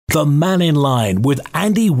The Mannin Line with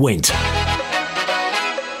Andy Wint.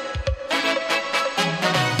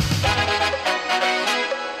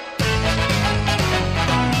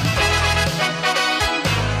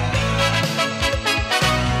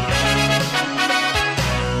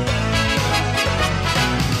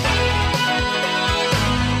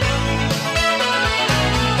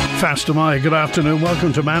 Fast am I. Good afternoon.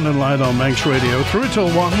 Welcome to Mannin Line on Manx Radio. Through till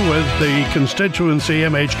 1 with the constituency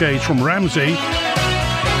MHKs from Ramsey.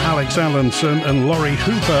 Alex Allinson and Lawrie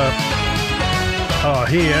Hooper are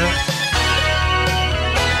here.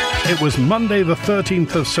 It was Monday the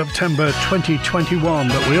 13th of September 2021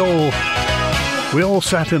 that we all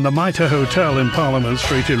sat in the Mitre Hotel in Parliament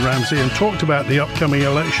Street in Ramsey and talked about the upcoming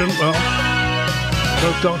election. Well,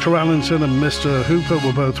 both Dr. Allinson and Mr. Hooper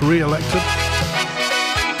were both re-elected,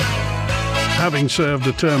 having served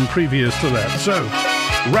a term previous to that. So,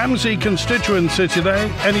 Ramsey constituency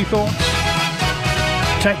today, any thoughts?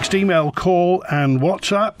 Text, email, call and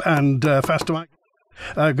WhatsApp and faster mic.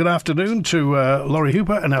 Good afternoon to Lawrie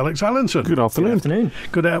Hooper and Alex Allinson. Good afternoon.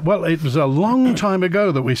 Well, it was a long time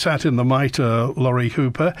ago that we sat in the Mitre, Lawrie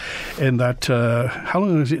Hooper, in that, how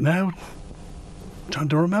long is it now? Trying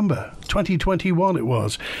to remember. 2021 it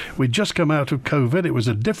was. We'd just come out of COVID. It was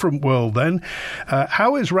a different world then.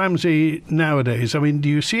 How is Ramsey nowadays? I mean, do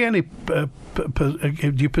you see any, do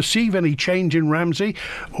you perceive any change in Ramsey,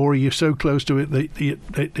 or are you so close to it that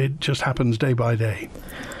it just happens day by day?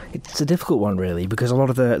 It's a difficult one, really, because a lot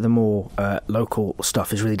of the more local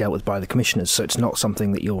stuff is really dealt with by the commissioners, so it's not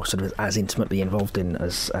something that you're sort of as intimately involved in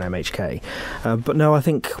as an MHK. But no, I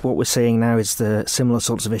think what we're seeing now is the similar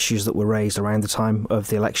sorts of issues that were raised around the time of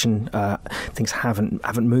the election. Things haven't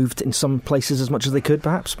moved in some places as much as they could,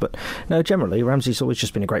 perhaps, but no, generally, Ramsey's always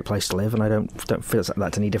just been a great place to live, and I don't feel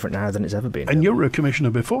that's any different now than it's ever been. And you were a commissioner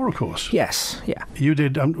before, of course. Yes, yeah. You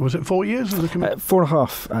did, was it 4 years as a commissioner?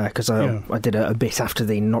 4.5, because I did a bit after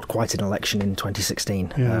the not quite an election in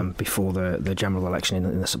 2016, before the general election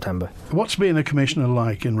in the September. What's being a commissioner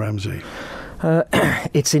like in Ramsey?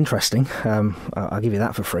 It's interesting. I'll give you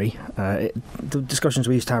that for free. The discussions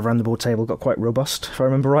we used to have around the board table got quite robust, if I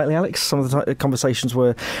remember rightly, Alex. Some of the conversations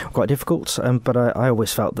were quite difficult, but I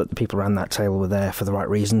always felt that the people around that table were there for the right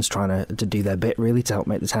reasons, trying to do their bit, really, to help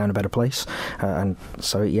make the town a better place. And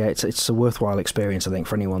so, yeah, it's a worthwhile experience, I think,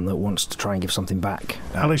 for anyone that wants to try and give something back.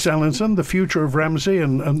 Alex Allinson, the future of Ramsey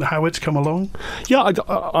and how it's come along? Yeah,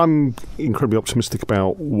 I'm incredibly optimistic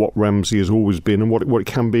about what Ramsey has always been and what it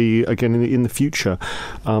can be again in the future.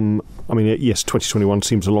 I mean, yes, 2021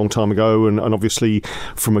 seems a long time ago, and obviously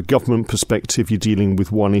from a government perspective you're dealing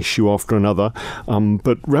with one issue after another,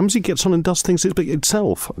 but Ramsey gets on and does things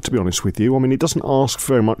itself, to be honest with you. I mean, it doesn't ask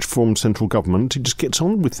very much from central government, it just gets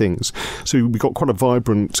on with things. So we've got quite a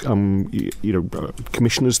vibrant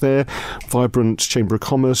commissioners there, vibrant Chamber of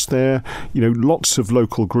Commerce there, lots of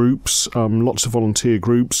local groups, lots of volunteer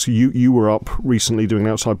groups. You were up recently doing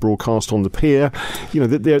an outside broadcast on the pier.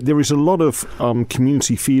 There is a lot of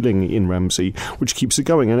community feeling in Ramsey, which keeps it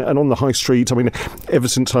going. And on the high street, I mean, ever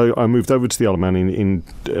since I moved over to the Isle of Man in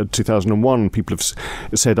 2001, people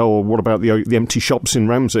have said, oh, what about the empty shops in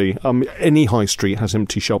Ramsey? Any high street has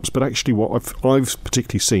empty shops, but actually what I've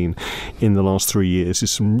particularly seen in the last 3 years is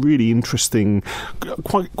some really interesting,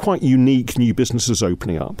 quite unique new businesses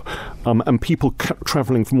opening up, and people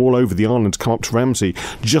travelling from all over the island to come up to Ramsey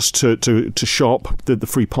just to shop. The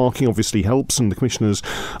free parking obviously helps, and the commissioners,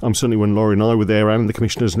 certainly when Lawrie and I were there, and the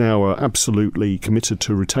commissioners now are absolutely committed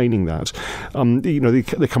to retaining that.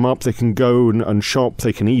 They come up, they can go and shop,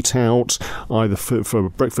 they can eat out either for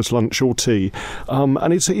breakfast, lunch or tea,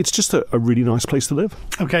 and it's just a really nice place to live.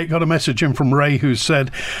 Okay, got a message in from Ray who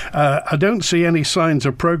said, I don't see any signs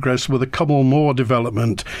of progress with the Cummal Mooar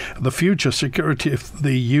development. The future security of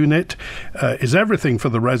the unit is everything for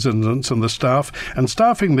the residents and the staff, and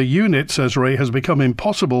staffing the unit, says Ray, has become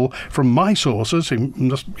impossible from my sources. He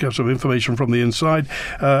must get some information from the inside.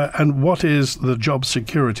 And what is the job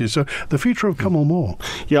security? So the future of Cummal Mooar.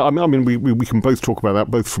 Yeah, I mean, we can both talk about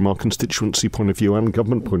that, both from our constituency point of view and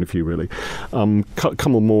government point of view, really.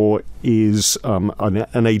 Cummal Mooar is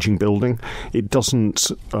an ageing building. It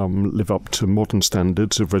doesn't live up to modern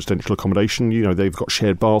standards of residential accommodation. They've got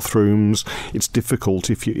shared bathrooms. It's difficult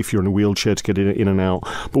if you're in a wheelchair to get in and out.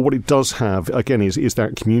 But what it does have, again, is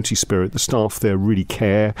that community spirit. The staff there really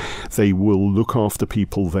care. They will look after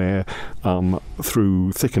people there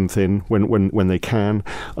through thick and skin thin when they can,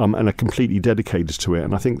 and are completely dedicated to it.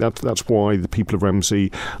 And I think that's why the people of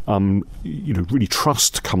Ramsey, really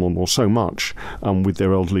trust Cummal Mooar so much with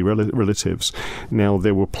their elderly relatives. Now,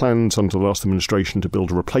 there were plans under the last administration to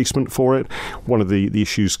build a replacement for it. One of the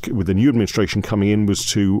issues with the new administration coming in was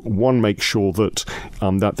to, make sure that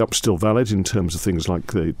that was still valid in terms of things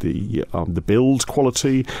like the build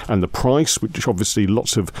quality and the price, which obviously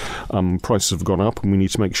lots of prices have gone up, and we need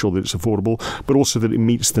to make sure that it's affordable, but also that it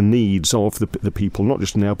meets the needs of the people, not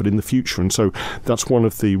just now but in the future. And so that's one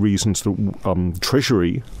of the reasons that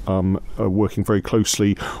Treasury are working very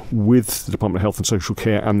closely with the Department of Health and Social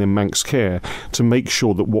Care and then Manx Care to make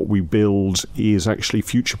sure that what we build is actually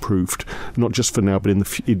future-proofed, not just for now but in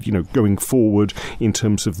the going forward in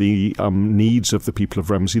terms of the needs of the people of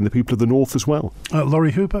Ramsey and the people of the north as well.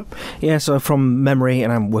 Lawrie Hooper? Yeah, so from memory,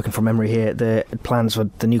 and I'm working from memory here, the plans for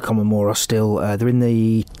the new Cummal Mooar are still, they're in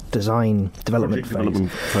the development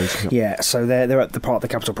phase. Yeah, so they're at the part of the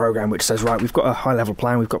capital programme which says, right, we've got a high-level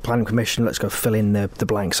plan, we've got planning permission, let's go fill in the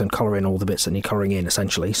blanks and colour in all the bits that need colouring in,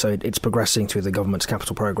 essentially. So it's progressing through the government's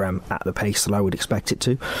capital programme at the pace that I would expect it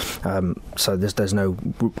to. So there's no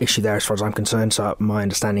issue there as far as I'm concerned. So my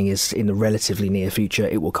understanding is in the relatively near future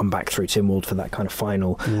it will come back through Tynwald for that kind of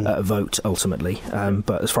final vote ultimately.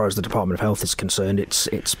 But as far as the Department of Health is concerned,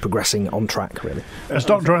 it's progressing on track, really. As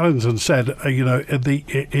Dr. Allinson said,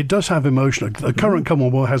 it does have emotional. The current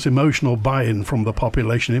Cummal Mooar has emotional buy-in from the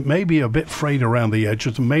population. It may be a bit frayed around the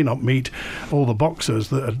edges and may not meet all the boxes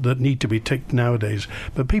that need to be ticked nowadays,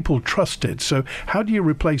 but people trust it. So how do you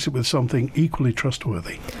replace it with something equally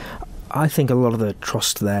trustworthy? I think a lot of the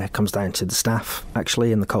trust there comes down to the staff,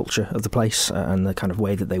 actually, and the culture of the place and the kind of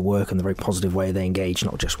way that they work and the very positive way they engage,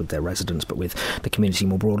 not just with their residents, but with the community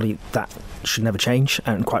more broadly. That should never change.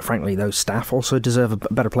 And quite frankly, those staff also deserve a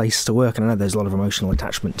better place to work. And I know there's a lot of emotional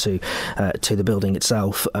attachment to the building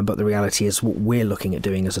itself, but the reality is what we're looking at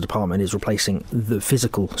doing as a department is replacing the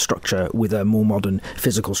physical structure with a more modern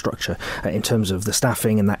physical structure. In terms of the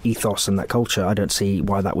staffing and that ethos and that culture, I don't see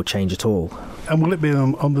why that would change at all. And will it be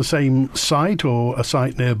on the same site or a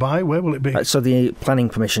site nearby? Where will it be? So the planning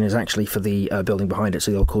permission is actually for the building behind it, so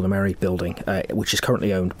the old Coolmary building, which is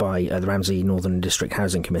currently owned by the Ramsey Northern District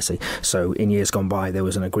Housing Committee. So in years gone by, there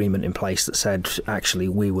was an agreement in place that said, actually,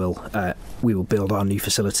 we will build our new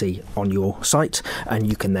facility on your site, and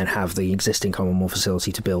you can then have the existing Cummal Mooar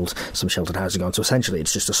facility to build some sheltered housing on. So essentially,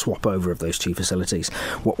 it's just a swap over of those two facilities.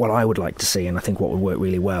 What I would like to see, and I think what would work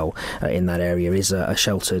really well in that area, is a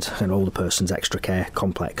sheltered and older person's extra care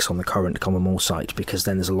complex on the current Cummal Mooar site, because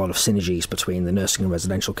then there's a lot of synergies between the nursing and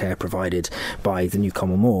residential care provided by the new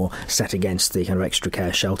Cummal Mooar set against the kind of extra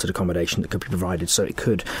care sheltered accommodation that could be provided. So it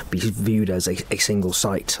could be viewed as a single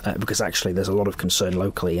site, because actually there's a lot of concern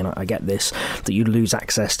locally, and I get this, that you'd lose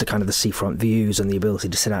access to kind of the seafront views and the ability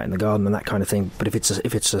to sit out in the garden and that kind of thing. But if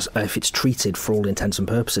it's treated for all intents and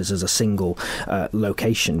purposes as a single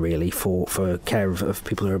location, really, for care of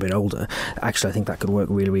people who are a bit older, actually I think that could work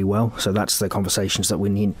really, really well. So that's the conversations that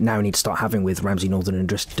we now need to start having with Ramsey Northern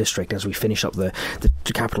District as we finish up the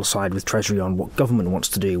capital side with Treasury on what government wants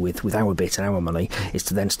to do with our bit and our money, is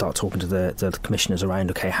to then start talking to the commissioners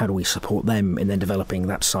around, okay, how do we support them in then developing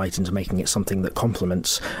that site into making it something that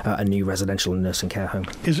complements a new residential and nursing care home.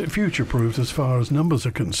 Is it future-proofed as far as numbers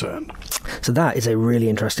are concerned? So that is a really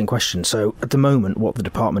interesting question. So at the moment, what the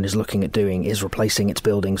department is looking at doing is replacing its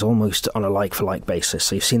buildings almost on a like-for-like basis.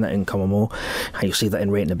 So you've seen that in Cummal Mooar, you'll see that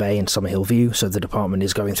in Raton Bay and Summerhill View. So the department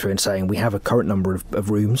is going through and saying we have a current number of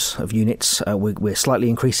rooms, of units. We're slightly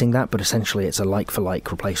increasing that, but essentially it's a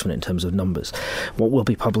like-for-like replacement in terms of numbers. What will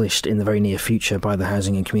be published in the very near future by the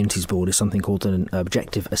Housing and Communities Board is something called an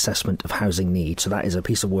Objective Assessment of Housing Need. So that is a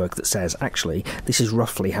piece of work that says, actually, this is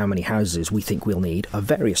roughly how many houses we think we'll need of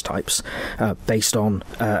various types, based on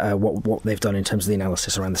what they've done in terms of the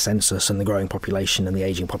analysis around the census and the growing population and the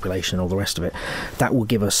ageing population and all the rest of it. That will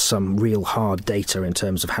give us some real hard data in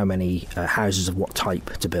terms of how many houses of what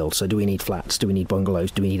type to build. So do we need flats? Do we need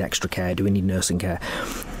bungalows? Do we need extra care? Do we need nursing care?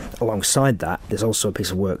 Alongside that, there's also a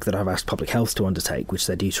piece of work that I've asked Public Health to undertake, which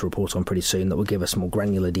they're due to report on pretty soon, that will give us more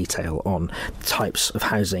granular detail on types of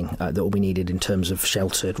housing that will be needed in terms of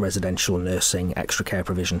sheltered, residential, nursing, extra care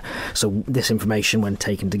provision. So this information, when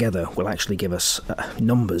taken together, will actually give us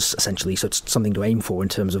numbers, essentially. So it's something to aim for in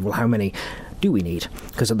terms of, well, how many do we need?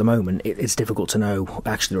 Because at the moment, it's difficult to know.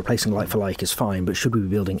 Actually, replacing like for like is fine, but should we be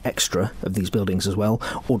building extra of these buildings as well,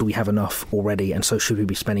 or do we have enough already? And so should we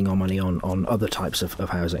be spending our money on other types of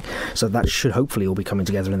housing? So that should hopefully all be coming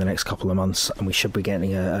together in the next couple of months, and we should be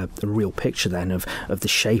getting a real picture then of the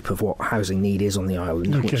shape of what housing need is on the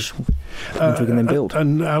island, which we can then build.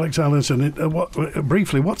 And Alex Allinson,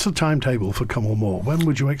 briefly, what's the timetable for Cummal Mooar? When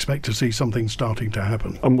would you expect to see something starting to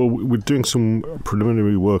happen? Well, we're doing some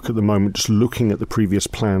preliminary work at the moment, just looking at the previous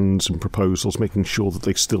plans and proposals, making sure that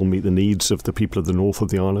they still meet the needs of the people of the north of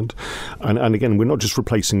the island. And again, we're not just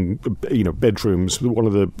replacing, bedrooms. One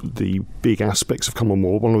of the big aspects of Cummal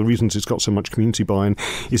Mooar, one of the reasons it's got so much community buy-in,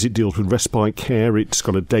 is it deals with respite care. It's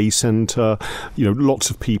got a day centre. Lots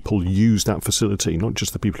of people use that facility, not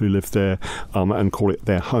just the people who live there and call it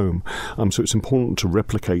their home. So it's important to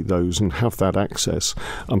replicate those and have that access.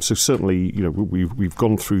 So certainly, we've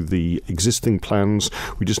gone through the existing plans.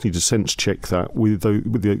 We just need to sense check that with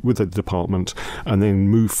the department, and then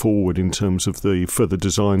move forward in terms of the further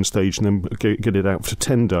design stage, and then get it out for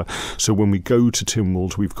tender. So when we go to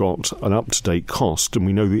Tynwald, we've got an up-to-date cost, and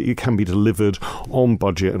we know that it can be delivered on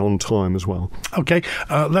budget and on time as well. Okay,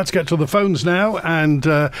 let's get to the phones now. And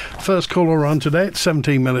first caller on today, it's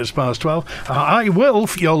 17 minutes past 12. Hi,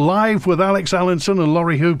 Wilf. You're live with Alex Allinson and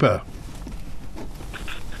Lawrie Hooper.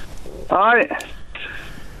 Hi.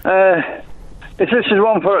 This is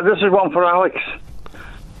one for Alex.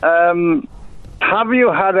 Have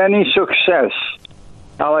you had any success,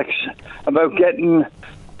 Alex, about getting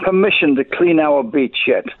permission to clean our beach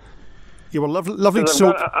yet? Yeah, well, lovely to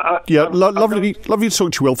talk. Lovely to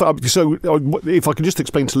talk to you, Will. So, if I can just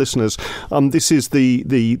explain to listeners, this is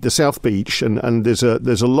the South Beach, and there's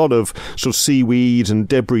a lot of sort of seaweed and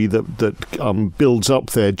debris that builds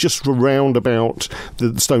up there, just around about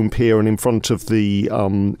the stone pier and in front of the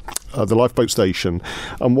lifeboat station.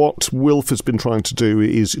 And what Wilf has been trying to do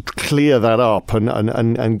is clear that up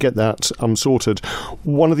and get that sorted.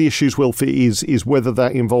 One of the issues, Wilf, is whether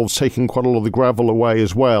that involves taking quite a lot of the gravel away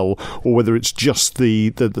as well, or whether it's just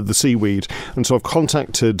the seaweed. And so I've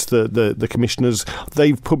contacted the commissioners.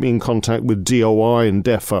 They've put me in contact with DOI and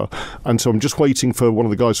DEFA, and so I'm just waiting for one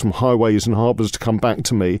of the guys from Highways and Harbours to come back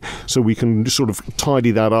to me so we can just sort of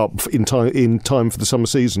tidy that up in time for the summer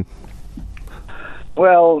season.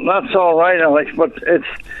 Well, that's all right, Alex, but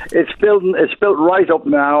it's built right up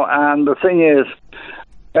now, and the thing is,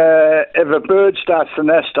 if a bird starts to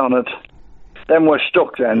nest on it, then we're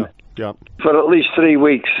stuck then. Yeah. For at least 3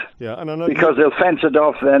 weeks. Yeah, and I know because they'll fence it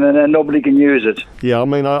off then, and then nobody can use it. Yeah, I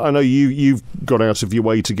mean, I know you've got out of your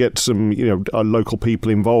way to get some, local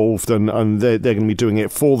people involved, and they're going to be doing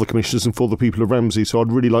it for the commissioners and for the people of Ramsey. So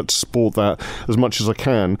I'd really like to support that as much as I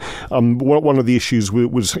can. One of the issues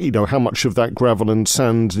was how much of that gravel and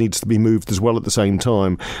sand needs to be moved as well at the same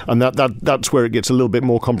time, and that's where it gets a little bit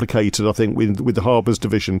more complicated, I think, with the Harbours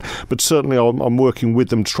division. But certainly, I'm working with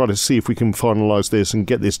them to try to see if we can finalise this and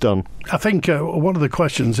get this done. I think one of the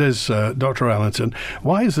questions is, Dr. Allinson,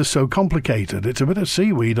 why is this so complicated? It's a bit of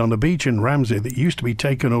seaweed on the beach in Ramsey that used to be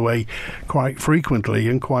taken away quite frequently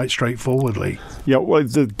and quite straightforwardly. Yeah, well,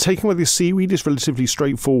 the taking away the seaweed is relatively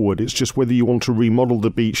straightforward. It's just whether you want to remodel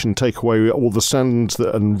the beach and take away all the sand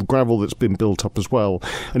and gravel that's been built up as well.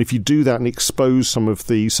 And if you do that and expose some of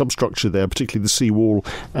the substructure there, particularly the seawall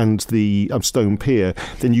and the stone pier,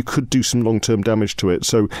 then you could do some long-term damage to it.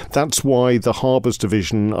 So that's why the Harbours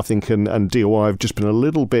division, I think, and DOI have just been a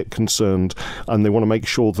little bit concerned, and they want to make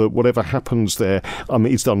sure that whatever happens there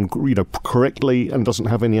is done correctly and doesn't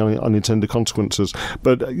have any unintended consequences.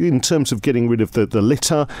 But in terms of getting rid of the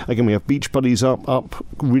litter, again, we have beach buddies up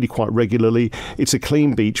really quite regularly. It's a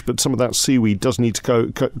clean beach, but some of that seaweed does need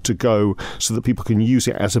to go so that people can use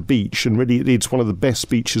it as a beach, and really it's one of the best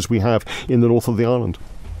beaches we have in the north of the island.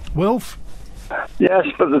 Wilf? Yes,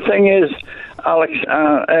 but the thing is, Alex,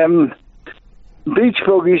 beach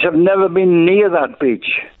buggies have never been near that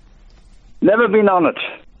beach. Never been on it.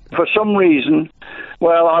 For some reason.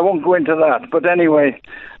 Well, I won't go into that. But anyway,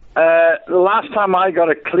 the last time I got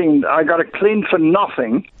it cleaned for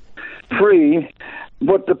nothing, free,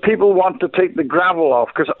 but the people want to take the gravel off,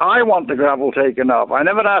 because I want the gravel taken off. I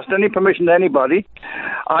never asked any permission to anybody.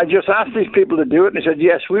 I just asked these people to do it, and they said,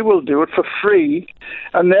 yes, we will do it for free,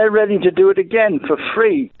 and they're ready to do it again for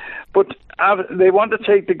free. But they want to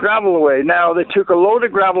take the gravel away. Now, they took a load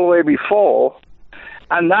of gravel away before,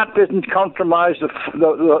 and that didn't compromise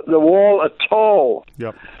the wall at all.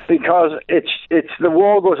 Yep. Because it's the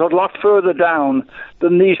wall goes a lot further down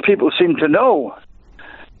than these people seem to know.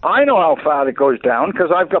 I know how far it goes down because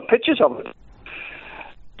I've got pictures of it.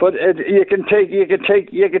 But you can take 10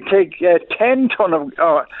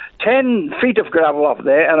 feet of gravel off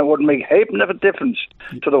there, and it wouldn't make a heap of a difference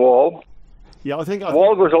to the wall. Yeah, I think the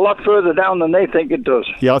wall goes a lot further down than they think it does.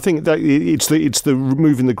 Yeah, I think that it's the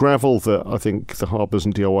removing the gravel that I think the harbours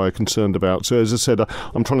and DIY are concerned about. So as I said,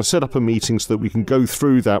 I'm trying to set up a meeting so that we can go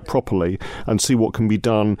through that properly and see what can be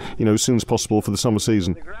done, as soon as possible for the summer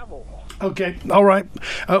season. Okay, all right.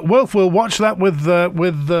 Wilf, we'll watch that with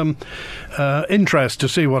interest to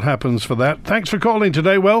see what happens for that. Thanks for calling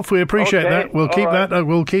today, Wilf. We appreciate that. We'll keep that.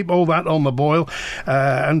 We'll keep all that on the boil.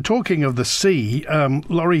 And talking of the sea,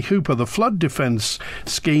 Lawrie Hooper, the flood defence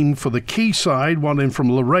scheme for the quayside, one in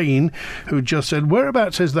from Lorraine, who just said,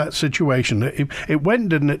 whereabouts is that situation? It went,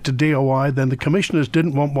 didn't it, to DOI, then the commissioners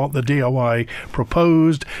didn't want what the DOI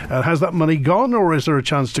proposed. Has that money gone, or is there a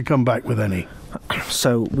chance to come back with any?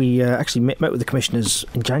 So we actually met with the commissioners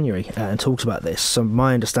in January and talked about this. So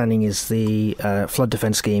my understanding is the flood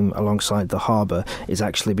defence scheme alongside the harbour is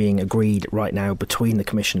actually being agreed right now between the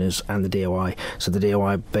commissioners and the DOI. So the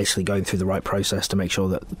DOI basically going through the right process to make sure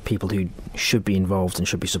that people who should be involved and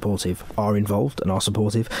should be supportive are involved and are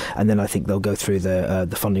supportive. And then I think they'll go through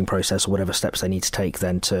the funding process or whatever steps they need to take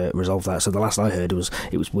then to resolve that. So the last I heard was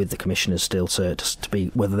it was with the commissioners still to be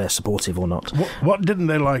whether they're supportive or not. What didn't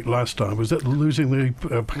they like last time? Was it losing the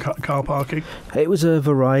car parking? It was a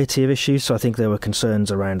variety of issues. So I think there were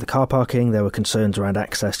concerns around the car parking, there were concerns around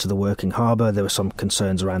access to the working harbour, there were some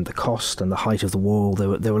concerns around the cost and the height of the wall.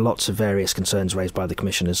 There were lots of various concerns raised by the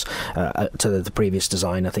commissioners to the previous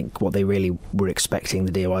design. I think what they really were expecting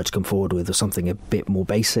the DOI to come forward with was something a bit more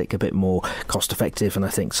basic, a bit more cost effective, and I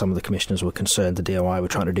think some of the commissioners were concerned the DOI were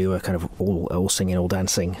trying to do a kind of all singing, all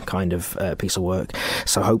dancing kind of piece of work.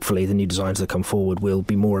 So hopefully the new designs that come forward will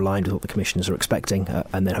be more aligned with what the commissioners are expecting,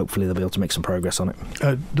 and then hopefully they'll be able to make some progress on it.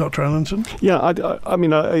 Dr. Allinson? Yeah, I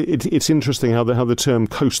mean, it's interesting how the term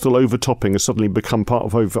coastal overtopping has suddenly become part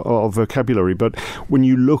of vocabulary. But when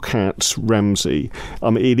you look at Ramsey,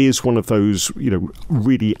 it is one of those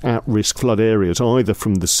really at-risk flood areas, either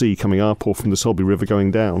from the sea coming up or from the Selby River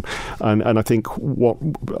going down. And I think what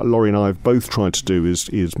Lawrie and I have both tried to do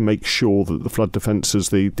is make sure that the flood defences,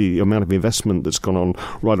 the amount of investment that's gone on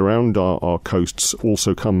right around our coasts,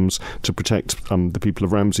 also comes to protect the people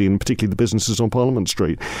of Ramsey and particularly the businesses on Parliament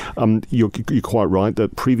Street. You're quite right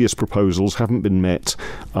that previous proposals haven't been met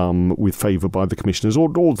with favour by the commissioners or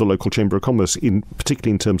the local Chamber of Commerce,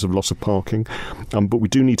 particularly in terms of loss of parking. But we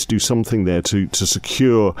do need to do something there to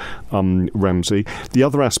secure Ramsey. The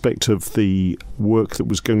other aspect of the work that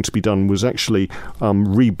was going to be done was actually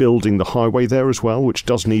rebuilding the highway there as well, which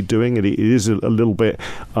does need doing. It is a little bit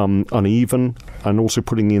uneven, and also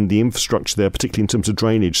putting in the infrastructure there, particularly in terms of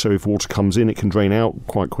drainage, so if water comes in, it can drain out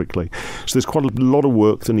quite quickly. So there's quite a lot of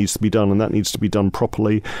work that needs to be done, and that needs to be done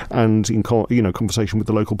properly and in conversation with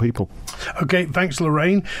the local people. Okay, thanks,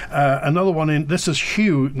 Lorraine. Another one in. This is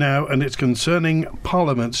Hugh now, and it's concerning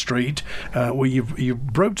Parliament Street, where you've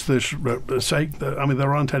broached this sake.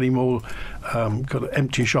 There aren't any more kind of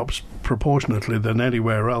empty shops proportionately than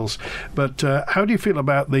anywhere else. But how do you feel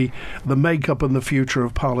about the makeup and the future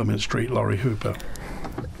of Parliament Street, Lawrie Hooper?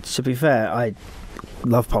 To be fair, I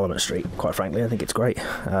love Parliament Street, quite frankly. I think it's great.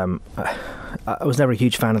 I was never a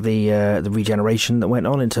huge fan of the regeneration that went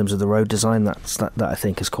on in terms of the road design. That I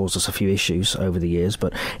think has caused us a few issues over the years,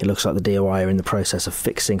 but it looks like the DOI are in the process of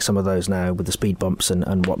fixing some of those now with the speed bumps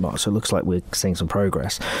and whatnot, so it looks like we're seeing some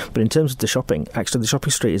progress. But in terms of the shopping, actually the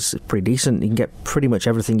shopping street is pretty decent. You can get pretty much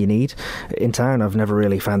everything you need in town. I've never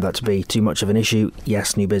really found that to be too much of an issue.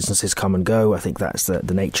 Yes, new businesses come and go. I think that's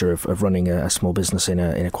the nature of running a small business in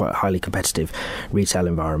a quite highly competitive retail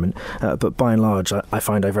environment. But by and large, I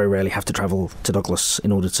find I very rarely have to travel to Douglas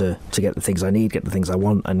in order to get the things I need, get the things I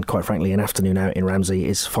want, and quite frankly an afternoon out in Ramsey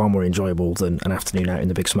is far more enjoyable than an afternoon out in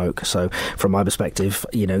the Big Smoke. So from my perspective,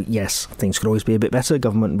 yes, things could always be a bit better.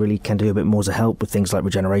 Government really can do a bit more to help with things like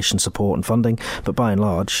regeneration support and funding, but by and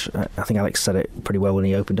large, I think Alex said it pretty well when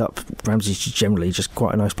he opened up, Ramsey's generally just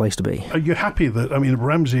quite a nice place to be. Are you happy that,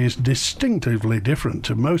 Ramsey is distinctively different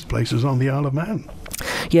to most places on the Isle of Man?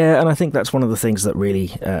 Yeah, and I think that's one of the things that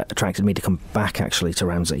really attracted me to come back actually to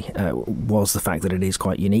Ramsey, was the fact that it is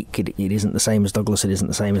quite unique. It isn't the same as Douglas, it isn't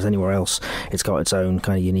the same as anywhere else. It's got its own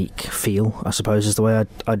kind of unique feel, I suppose is the way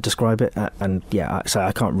I'd describe it, and yeah, so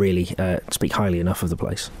I can't really speak highly enough of the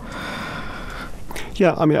place.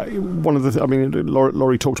 Yeah, I mean,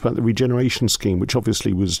 Lawrie talked about the regeneration scheme, which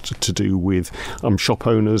obviously was to do with shop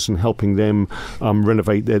owners and helping them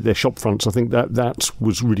renovate their shop fronts. I think that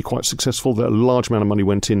was really quite successful. That a large amount of money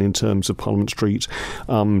went in terms of Parliament Street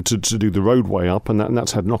to do the roadway up, and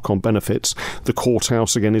that's had knock-on benefits. The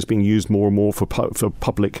courthouse, again, is being used more and more for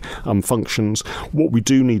public functions. What we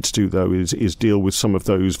do need to do, though, is deal with some of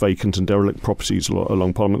those vacant and derelict properties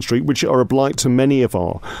along Parliament Street, which are a blight to many of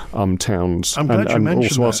our towns I'm glad you mentioned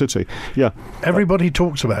also our that. city. Yeah, everybody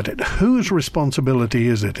talks about it. Whose responsibility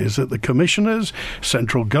is it? Is it the commissioners,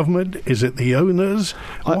 central government? Is it the owners?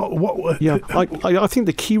 I think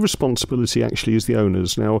the key responsibility actually is the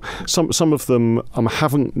owners. Now, some of them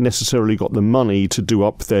haven't necessarily got the money to do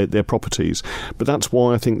up their properties, but that's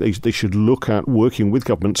why I think they should look at working with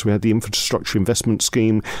governments. We had the infrastructure investment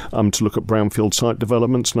scheme to look at brownfield site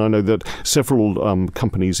developments, and I know that several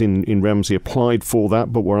companies in Ramsey applied for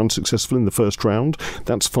that, but were unsuccessful in the first round.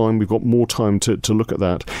 That's fine. We've got more time to look at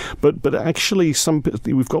that. But actually,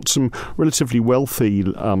 we've got some relatively wealthy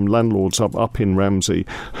landlords up in Ramsey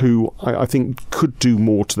who I think could do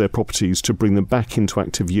more to their properties to bring them back into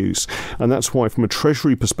active use. And that's why, from a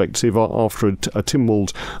Treasury perspective, after a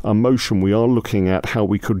Tynwald motion, we are looking at how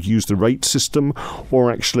we could use the rate system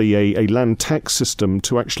or actually a land tax system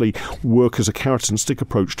to actually work as a carrot and stick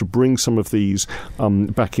approach to bring some of these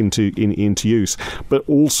back into use. But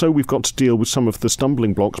also we've got to deal with some of the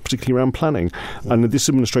stumbling blocks, particularly around planning. And in this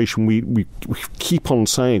administration, we keep on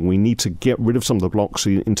saying we need to get rid of some of the blocks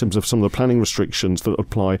in terms of some of the planning restrictions that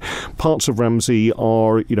apply. Parts of Ramsey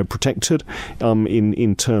are protected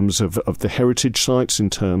in terms of the heritage sites, in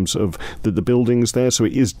terms of the buildings there. So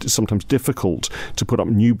it is sometimes difficult to put up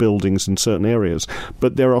new buildings in certain areas.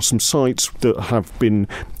 But there are some sites that have been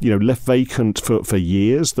left vacant for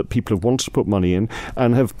years that people have wanted to put money in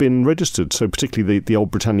and have been registered. So particularly the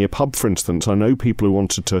Old Britannia pub, for instance, I know people who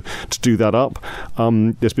wanted to do that up.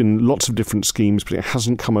 There's been lots of different schemes, but it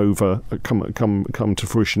hasn't come to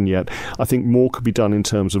fruition yet. I think more could be done in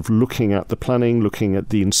terms of looking at the planning, looking at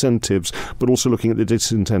the incentives, but also looking at the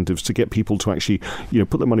disincentives to get people to actually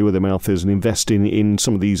put their money where their mouth is and invest in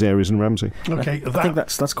some of these areas in Ramsey. Okay, I think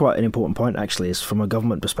that's quite an important point, actually, is from a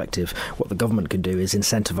government perspective, what the government can do is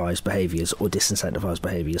incentivise behaviours or disincentivise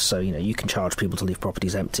behaviours. So, you can charge people to leave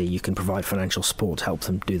properties empty, you can provide financial support to help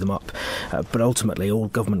them do them up. But ultimately, all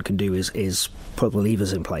government can do is put the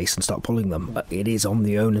levers in place and start pulling them. It is on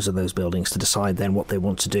the owners of those buildings to decide then what they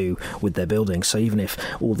want to do with their buildings. So even if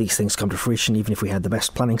all these things come to fruition, even if we had the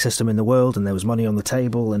best planning system in the world and there was money on the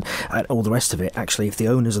table and all the rest of it, actually, if the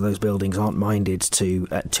owners of those buildings aren't minded to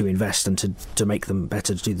invest and to make them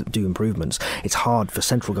better, to do improvements, it's hard for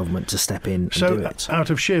central government to step in and do it. So out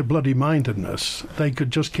of sheer bloody-mindedness, they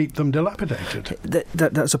could just keep them dilapidated?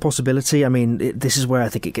 That's a possibility. I mean, this is where I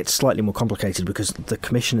think it gets slightly more complicated, because the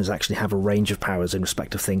commissioners actually have a range of powers in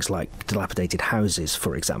respect of things like dilapidated houses,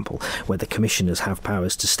 for example, where the commissioners have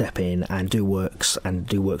powers to step in and do works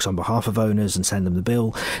on behalf of owners and send them the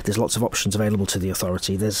bill. There's lots of options available to the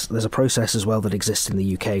authority. There's a process as well that exists in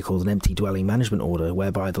the UK called an empty dwelling management order,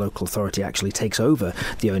 whereby the local authority actually takes over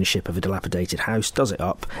the ownership of a dilapidated house, does it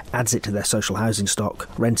up, adds it to their social housing stock,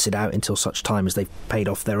 rents it out until such time as they've paid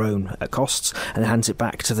off their own costs, and hands it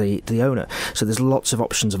back to the owner. So there's lots of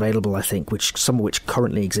options available, I think, some of which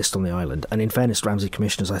currently exist on the island. And in fairness to Ramsey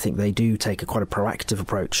commissioners, I think they do take quite a proactive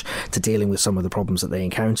approach to dealing with some of the problems that they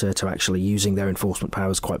encounter, to actually using their enforcement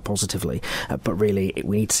powers quite positively. But really,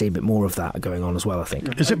 we need to see a bit more of that going on as well, I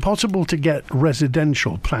think. Is it possible to get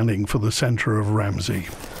residential planning for the centre of Ramsey?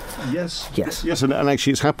 Yes, and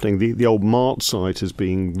actually it's happening. The old Mart site is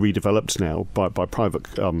being redeveloped now by a private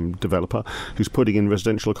developer who's putting in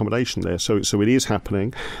residential accommodation there. So it is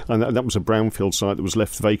happening, and that was a brownfield site that was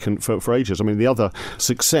left vacant for ages. I mean, the other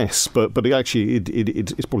success, but actually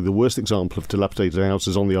it's probably the worst example of dilapidated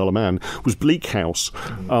houses on the Isle of Man, was Bleak House.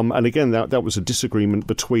 And again, that was a disagreement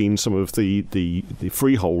between some of the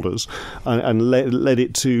freeholders, and led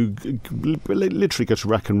it to literally go to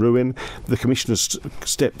rack and ruin. The commissioners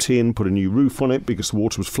stepped in, put a new roof on it because the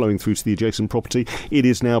water was flowing through to the adjacent property. It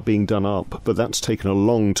is now being done up, but that's taken a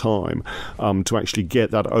long time to actually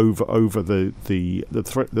get that over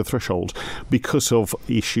the threshold because of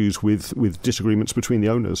issues with disagreements between the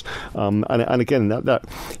owners. And again,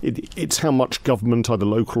 it's how much government, either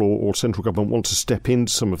local or central government, wants to step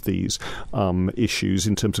into some of these issues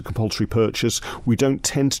in terms of compulsory purchase. We don't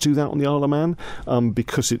tend to do that on the Isle of Man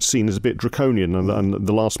because it's seen as a bit draconian and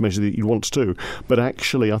the last measure that you want to do. But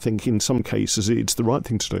actually, I think in some cases it's the right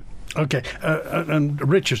thing to do. Okay, and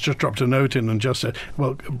Rich has just dropped a note in and just said,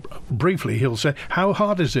 well, briefly, he'll say, how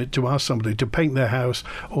hard is it to ask somebody to paint their house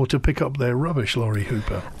or to pick up their rubbish, Lawrie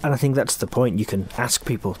Hooper? And I think that's the point. You can ask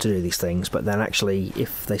people to do these things, but then actually,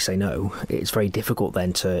 if they say no, it's very difficult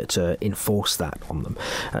then to enforce that on them.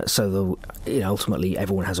 Ultimately,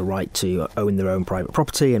 everyone has a right to own their own private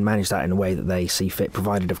property and manage that in a way that they see fit,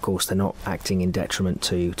 provided, of course, they're not acting in detriment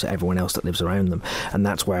to everyone else that lives around them. And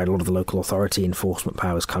that's where a lot of the local authority enforcement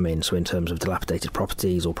powers come in. So in terms of dilapidated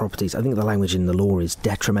properties or properties, I think the language in the law is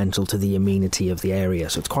detrimental to the amenity of the area.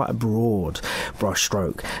 So it's quite a broad brush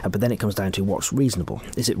stroke. But then it comes down to what's reasonable.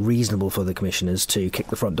 Is it reasonable for the commissioners to kick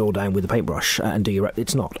the front door down with a paintbrush and do your...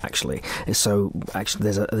 It's not, actually. So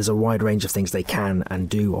actually there's a wide range of things they can and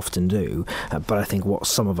do often do. But I think what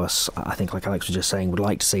some of us, I think like Alex was just saying, would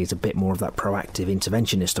like to see is a bit more of that proactive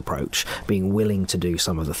interventionist approach, being willing to do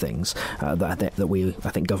some of the things that we, I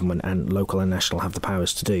think, government and local and national have the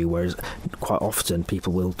powers to do, whereas quite often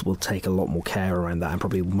people will take a lot more care around that and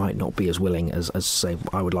probably might not be as willing as say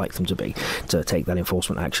I would like them to be to take that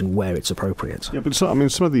enforcement action where it's appropriate. Yeah, but some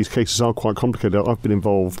of these cases are quite complicated. I've been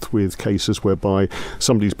involved with cases whereby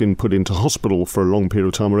somebody's been put into hospital for a long period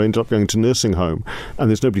of time or ends up going to nursing home, and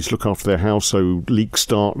there's nobody to look after their house, so leaks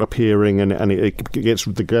start appearing and it gets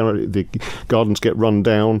the gardens get run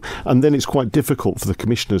down, and then it's quite difficult for the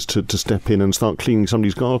commissioners to step in and start cleaning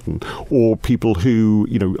somebody's garden, or people who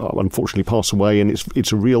unfortunately pass away, and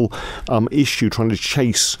it's a real issue trying to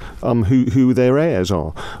chase who their heirs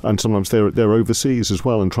are, and sometimes they're overseas as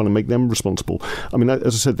well, and trying to make them responsible. I mean,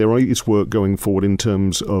 as I said, there is work going forward in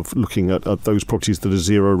terms of looking at those properties that are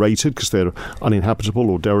zero rated because they're uninhabitable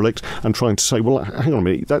or derelict, and trying to say, well, hang on a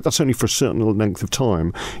minute, that's only for a certain length of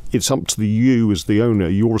time. It's up to you as the owner,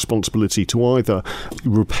 your responsibility to either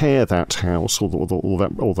repair that house or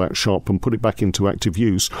that shop and put it back into active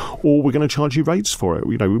use, or we're going to charge you rates for it.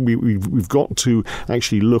 We've got to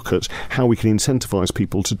actually look at how we can incentivise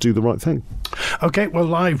people to do the right thing. OK, we're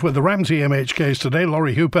live with the Ramsey MHKs today,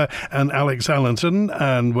 Lawrie Hooper and Alex Allinson,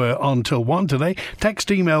 and we're on till 1 today.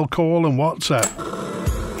 Text, email, call and WhatsApp.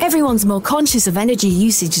 Everyone's more conscious of energy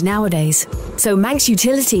usage nowadays, so Manx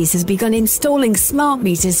Utilities has begun installing smart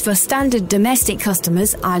meters for standard domestic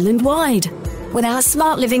customers island-wide. With our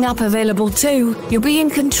Smart Living app available too, you'll be in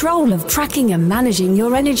control of tracking and managing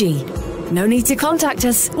your energy. No need to contact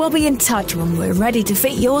us, we'll be in touch when we're ready to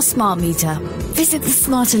fit your smart meter. Visit the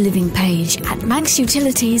Smarter Living page at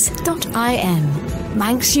manxutilities.im.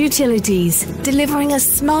 Manx Utilities, delivering a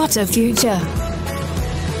smarter future.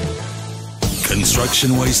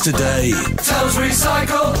 Construction waste today. Tells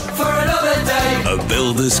recycle for another day. A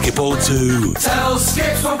builder skip or two. Tells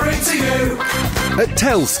Skips will bring to you. At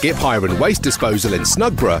Tells Skip Hire and Waste Disposal in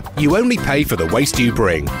Snugborough, you only pay for the waste you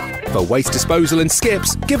bring. For waste disposal and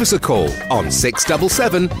skips, give us a call on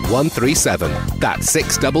 677 137. That's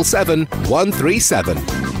 677 137.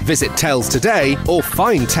 Visit Tells today or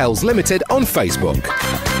find Tells Limited on Facebook.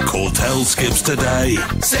 Call Tells Skips today.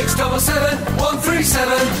 677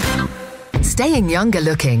 137. Staying younger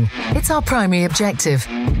looking, it's our primary objective.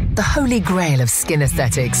 The holy grail of skin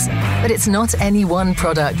aesthetics. But it's not any one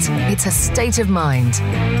product, it's a state of mind.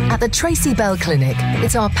 At the Tracy Bell Clinic,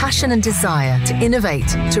 it's our passion and desire to innovate,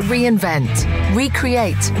 to reinvent,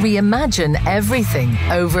 recreate, reimagine everything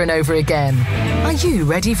over and over again. Are you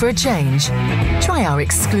ready for a change? Try our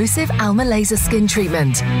exclusive Alma Laser Skin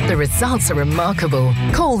Treatment. The results are remarkable.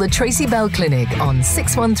 Call the Tracy Bell Clinic on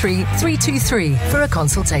 613 323 for a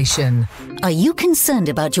consultation. Are you concerned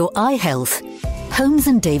about your eye health? Holmes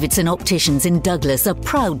 & Davidson Opticians in Douglas are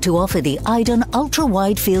proud to offer the Eidon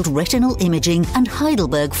Ultra-Wide Field Retinal Imaging and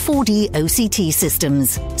Heidelberg 4D OCT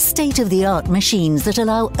systems, state-of-the-art machines that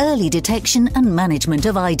allow early detection and management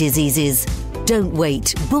of eye diseases. Don't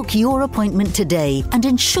wait. Book your appointment today and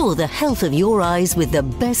ensure the health of your eyes with the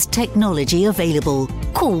best technology available.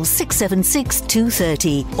 Call 676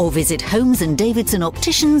 230 or visit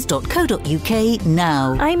holmesanddavidsonopticians.co.uk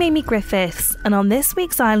now. I'm Amy Griffiths, and on this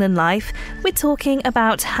week's Island Life, we're talking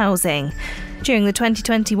about housing. During the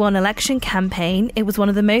 2021 election campaign, it was one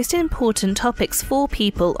of the most important topics for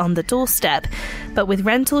people on the doorstep. But with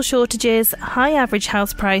rental shortages, high average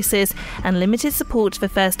house prices and limited support for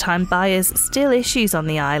first-time buyers still issues on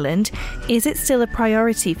the island, is it still a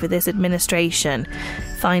priority for this administration?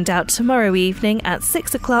 Find out tomorrow evening at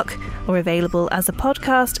 6 o'clock or available as a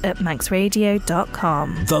podcast at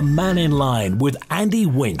manxradio.com. The Mannin Line with Andy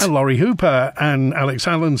Wint. And Lawrie Hooper and Alex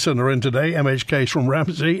Allinson are in today, MHKs from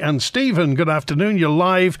Ramsey. And Stephen, good afternoon. You're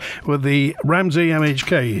live with the Ramsey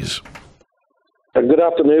MHKs. Good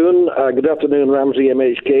afternoon. Good afternoon, Ramsey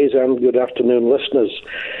MHKs, and good afternoon, listeners.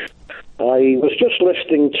 I was just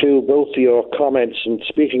listening to both your comments and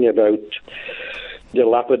speaking about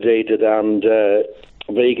dilapidated and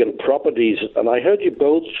vacant properties, and I heard you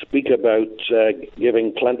both speak about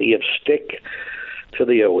giving plenty of stick to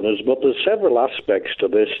the owners, but there's several aspects to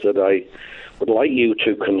this that I would like you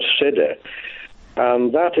to consider.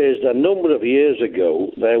 And that is, a number of years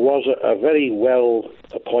ago, there was a very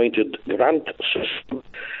well-appointed grant system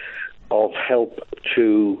of help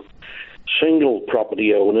to single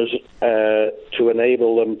property owners to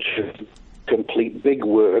enable them to complete big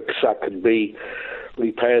works. That could be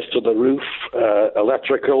repairs to the roof,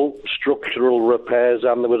 electrical, structural repairs,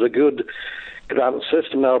 and there was a good grant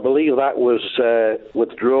system. Now, I believe that was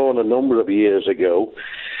withdrawn a number of years ago.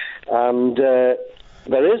 And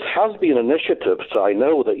has been initiatives. I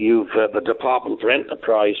know that the Department for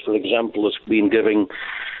Enterprise, for example, has been giving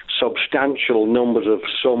substantial numbers of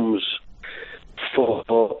sums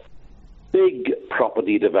for big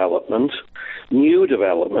property development, new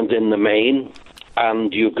development in the main,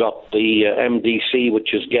 and you've got the MDC,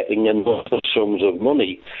 which is getting enormous sums of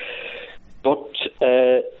money. But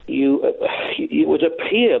it would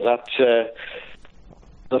appear that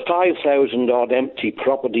the 5,000 odd empty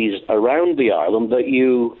properties around the island, that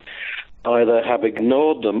you either have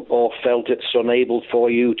ignored them or felt it's unable for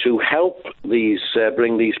you to help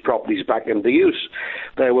bring these properties back into use.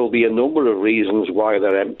 There will be a number of reasons why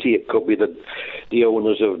they're empty. It could be that the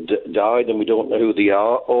owners have died and we don't know who they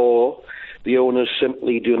are, or the owners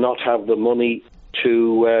simply do not have the money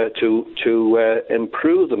to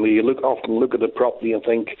improve them. You often look at a property and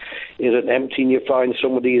think, is it empty? And you find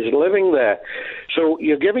somebody is living there. So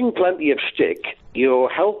you're giving plenty of stick. You're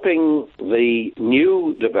helping the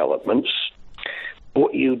new developments,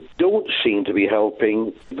 but you don't seem to be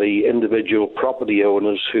helping the individual property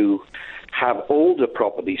owners who have older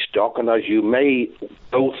property stock. And as you may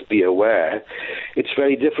both be aware, it's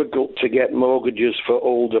very difficult to get mortgages for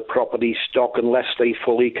older property stock unless they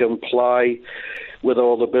fully comply with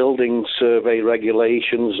all the building survey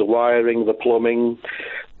regulations, the wiring, the plumbing,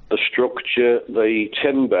 the structure, the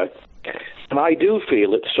timber. And I do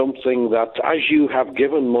feel it's something that, as you have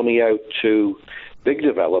given money out to big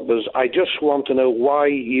developers, I just want to know why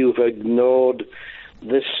you've ignored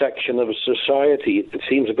this section of society. It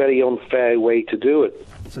seems a very unfair way to do it.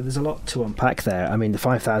 So there's a lot to unpack there. I mean, the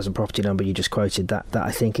 5,000 property number you just quoted, that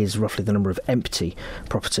I think is roughly the number of empty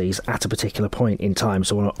properties at a particular point in time,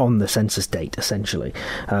 so on the census date, essentially.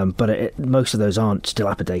 But most of those aren't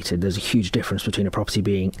dilapidated. There's a huge difference between a property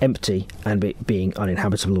being empty and it being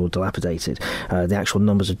uninhabitable or dilapidated. The actual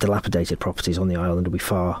numbers of dilapidated properties on the island will be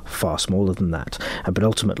far, far smaller than that. But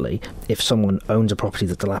ultimately, if someone owns a property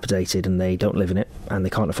that's dilapidated and they don't live in it and they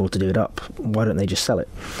can't afford to do it up, why don't they just sell it?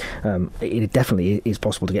 It definitely is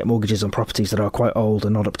possible to get mortgages on properties that are quite old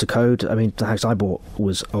and not up to code. I mean, the house I bought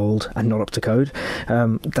was old and not up to code.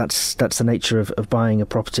 That's the nature of buying a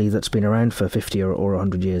property that's been around for 50 or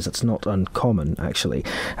 100 years. That's not uncommon, actually.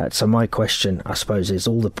 So my question, I suppose, is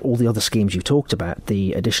all the other schemes you talked about,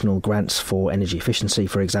 the additional grants for energy efficiency,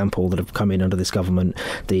 for example, that have come in under this government,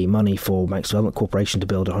 the money for Manx Development Corporation to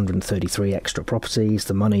build 133 extra properties,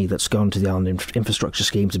 the money that's gone to the Island Infrastructure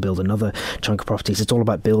Scheme to build another chunk of properties. It's all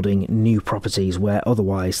about building new properties where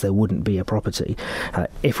otherwise there wouldn't be a property.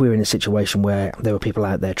 If we were in a situation where there were people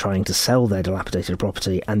out there trying to sell their dilapidated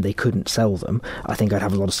property and they couldn't sell them, I think I'd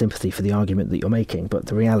have a lot of sympathy for the argument that you're making. But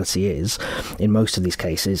the reality is, in most of these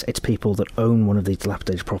cases, it's people that own one of these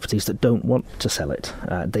dilapidated properties that don't want to sell it.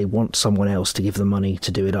 They want someone else to give them money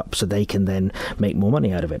to do it up so they can then make more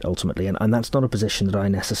money out of it, ultimately. And that's not a position that I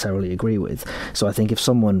necessarily agree with. So I think if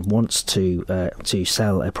someone wants to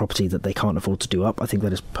sell a property that they can't afford to do up, I think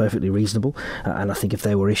that is perfectly reasonable. And I think if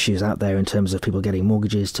there were issues out there in terms of people getting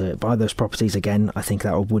mortgages to buy those properties, again, I think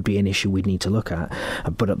that would be an issue we'd need to look at.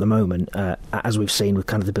 But at the moment, as we've seen with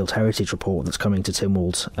kind of the Built Heritage report that's coming to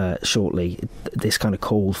Tynwald shortly, this kind of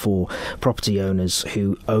call for property owners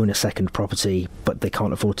who own a second property but they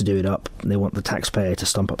can't afford to do it up, they want the taxpayer to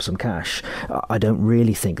stump up some cash, I don't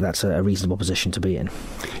really think that's a reasonable position to be in.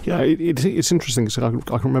 Yeah, it's interesting. So I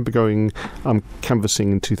can remember going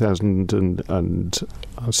canvassing in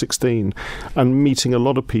 2016 and meeting a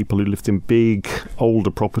lot of people who lived in big,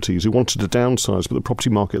 older properties who wanted to downsize, but the property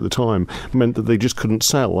market at the time meant that they just couldn't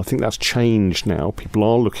sell. I think that's changed now. People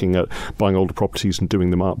are looking at buying older properties and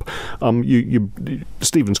doing them up.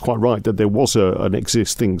 Stephen's quite right that there was an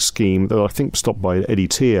existing scheme that I think stopped by Eddie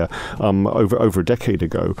Tier over a decade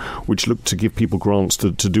ago, which looked to give people grants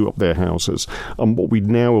to do up their houses. What we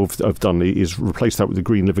now have done is replace that with the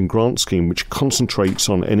Green Living Grant Scheme, which concentrates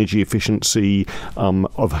on energy efficiency,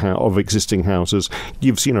 of existing houses,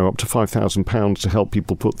 gives up to £5,000 to help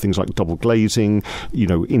people put things like double glazing,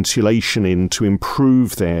 insulation in to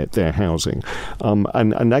improve their housing.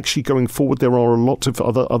 And actually going forward, there are a lot of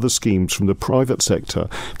other schemes from the private sector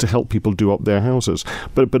to help people do up their houses.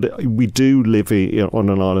 But we do live on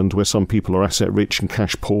an island where some people are asset rich and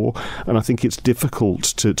cash poor, and I think it's difficult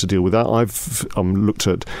to deal with that. I've looked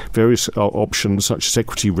at various options such as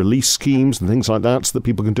equity release schemes and things like that so that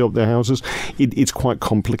people can do up their houses. It's quite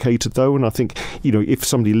complicated though, and I think if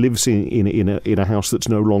somebody lives in a house that's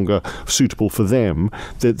no longer suitable for them,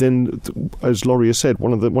 then as Lawrie has said,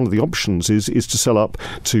 one of the options is to sell up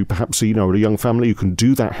to perhaps a young family who can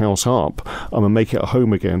do that house up and make it a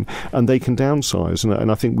home again, and they can downsize.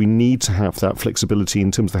 And I think we need to have that flexibility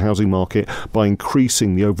in terms of the housing market by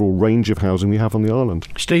increasing the overall range of housing we have on the island.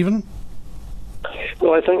 Stephen?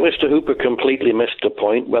 Well, I think Mr. Hooper completely missed the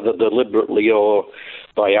point, whether deliberately or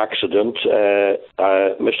by accident.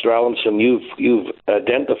 Mr. Allinson, you've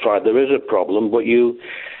identified there is a problem, but you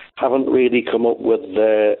haven't really come up with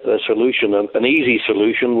a solution. An easy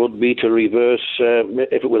solution would be to reverse,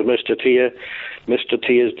 if it was Mr.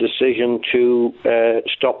 Tier's decision to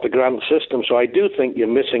stop the grant system. So I do think you're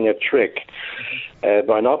missing a trick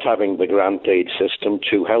by not having the grant aid system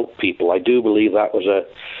to help people. I do believe that was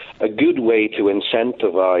a good way to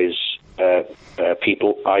incentivise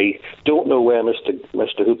people. I don't know where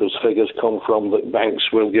Mr. Hooper's figures come from that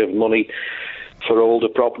banks will give money for older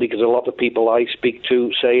property, because a lot of people I speak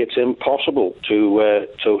to say it's impossible to.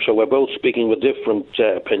 So we're both speaking with different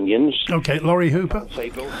opinions. Okay, Lawrie Hooper.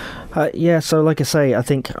 So like I say, I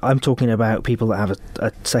think I'm talking about people that have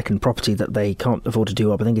a second property that they can't afford to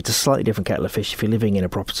do up. I think it's a slightly different kettle of fish if you're living in a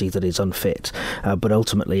property that is unfit. But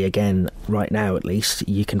ultimately, again, right now at least,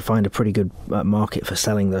 you can find a pretty good market for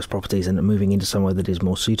selling those properties and moving into somewhere that is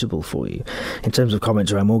more suitable for you. In terms of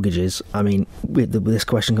comments around mortgages, I mean, this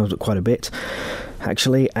question comes up quite a bit,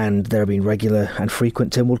 actually, and there have been regular and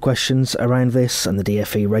frequent Tynwald questions around this, and the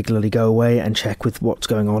DFE regularly go away and check with what's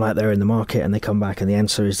going on out there in the market, and they come back and the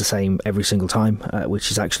answer is the same every single time,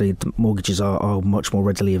 which is actually the mortgages are much more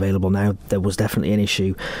readily available now. There was definitely an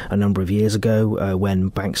issue a number of years ago when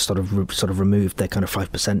banks sort of removed their kind of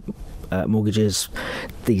 5% mortgages.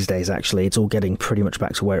 These days, actually, it's all getting pretty much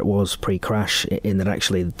back to where it was pre-crash, in that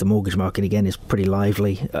actually the mortgage market again is pretty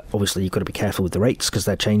lively. Obviously, you've got to be careful with the rates because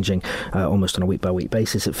they're changing almost on a week-by-week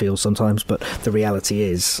basis, it feels sometimes, but the reality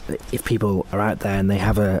is, if people are out there and they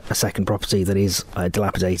have a second property that is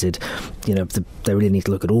dilapidated, they really need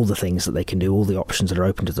to look at all the things that they can do, all the options that are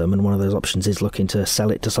open to them, and one of those options is looking to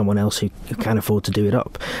sell it to someone else who can afford to do it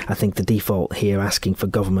up. I think the default here, asking for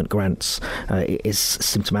government grants, is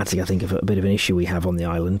symptomatic, I think, of a bit of an issue we have on the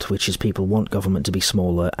island, which is people want government to be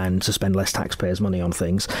smaller and to spend less taxpayers' money on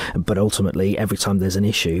things, but ultimately every time there's an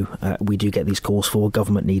issue, we do get these calls for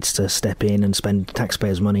government needs to step in and spend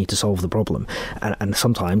taxpayers' money to solve the problem, and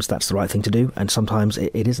sometimes that's the right thing to do, and sometimes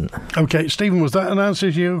it isn't. Okay, Stephen, was that an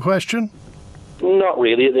answer to your question? Not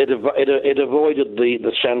really. It avoided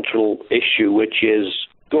the central issue, which is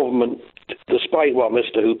government. Despite what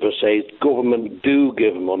Mr. Hooper says, government do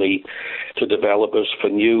give money to developers for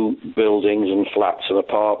new buildings and flats and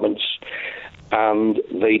apartments, and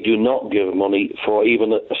they do not give money for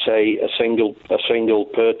even, say, a single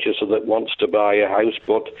purchaser that wants to buy a house,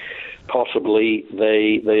 but possibly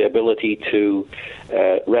the ability to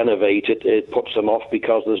renovate it puts them off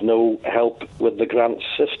because there's no help with the grant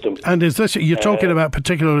system. And is this, you're talking about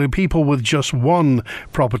particularly people with just one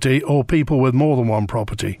property or people with more than one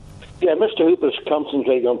property? Yeah, Mr. Hooper's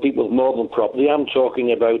concentrating on people with more than property. I'm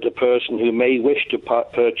talking about a person who may wish to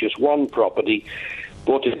purchase one property,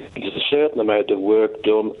 but it needs a certain amount of work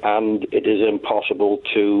done, and it is impossible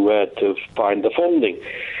to find the funding.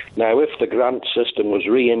 Now, if the grant system was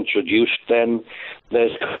reintroduced, then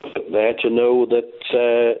there's there to know that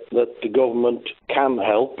the government can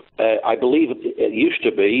help. I believe it used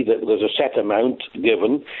to be that there's a set amount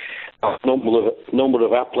given. A number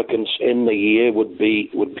of applicants in the year would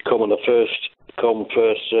become on a first come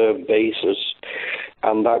first served basis,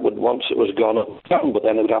 and that would, once it was gone, but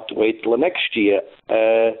then it would have to wait till the next year.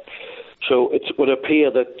 So it would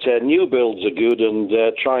appear that new builds are good, and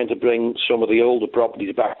trying to bring some of the older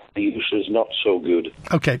properties back to use is not so good.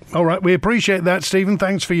 OK, all right. We appreciate that, Stephen.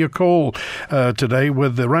 Thanks for your call today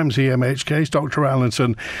with the Ramsey MHKs, Dr.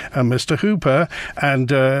 Allinson and Mr. Hooper.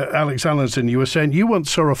 And Alex Allinson, you were saying you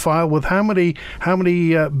once saw a file with how many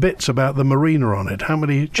bits about the Marina on it? How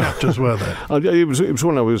many chapters were there? It was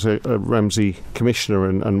when I was a Ramsey commissioner,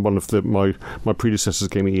 and one of my predecessors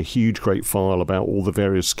gave me a huge, great file about all the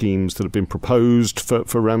various schemes that been proposed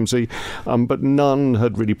for Ramsey, but none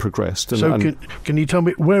had really progressed. Can you tell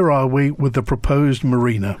me, where where are we with the proposed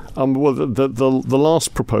marina? Well, the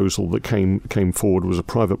last proposal that came forward was a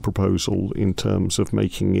private proposal in terms of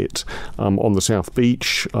making it on the South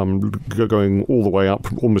Beach, going all the way up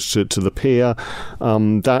almost to the pier.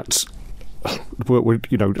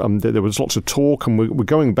 There was lots of talk, and we're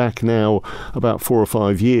going back now about 4 or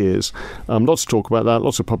 5 years. Lots of talk about that,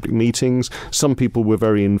 lots of public meetings. Some people were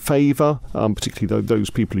very in favour, particularly those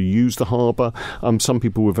people who use the harbour. Some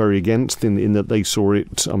people were very against, in that they saw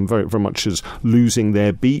it very, very much as losing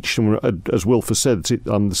their beach. And as Wilf has said,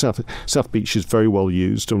 the South Beach is very well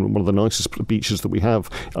used and one of the nicest beaches that we have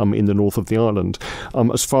in the north of the island.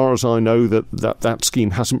 As far as I know, that scheme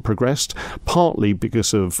hasn't progressed, partly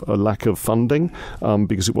because of a lack of funding,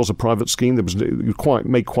 because it was a private scheme. It was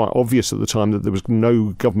made quite obvious at the time that there was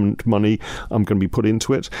no government money going to be put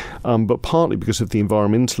into it, but partly because of the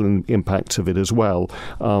environmental impact of it as well,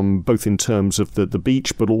 both in terms of the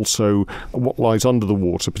beach, but also what lies under the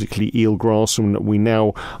water, particularly eelgrass. And we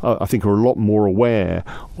now, I think, are a lot more aware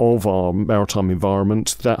of our maritime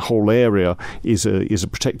environment. That whole area is a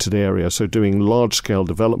protected area, so doing large-scale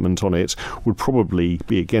development on it would probably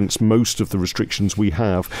be against most of the restrictions we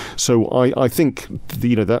have. So I think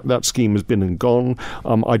that scheme has been and gone.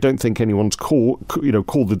 I don't think anyone's called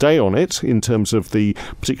the day on it in terms of the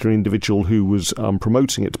particular individual who was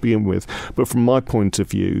promoting it to begin with. But from my point of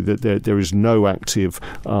view, that there is no active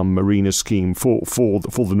marina scheme for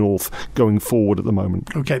the north going forward at the moment.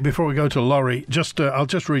 Okay, before we go to Lawrie, I'll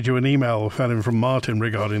just read you an email from Martin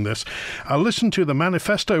regarding this. I listened to the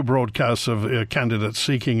manifesto broadcasts of candidates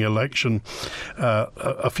seeking election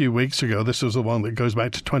a few weeks ago. This is the one that goes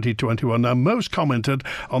back to 2021. Now, most commented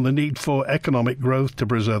on the need for economic growth to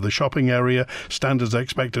preserve the shopping area, standards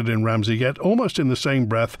expected in Ramsey, yet almost in the same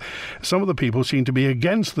breath, some of the people seem to be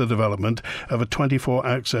against the development of a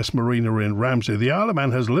 24-access marina in Ramsey. The Isle of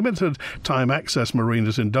Man has limited time access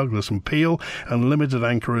marinas in Douglas and Peel and limited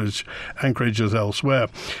anchorages elsewhere.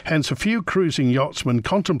 Hence, a few cruising yachtsmen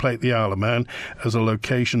contemplate the Isle of Man as a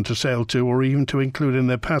location to sail to or even to include in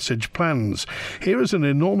their passage plans. Here is an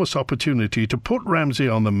enormous opportunity to put Ramsey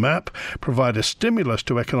on the map, provide a stimulus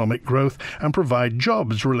to economic growth and provide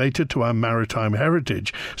jobs related to our maritime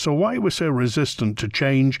heritage. So why we're so resistant to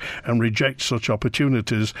change and reject such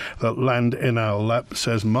opportunities that land in our lap,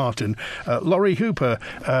 says Martin. Lawrie Hooper,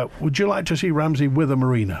 would you like to see Ramsey with a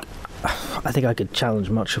marina? I think I could challenge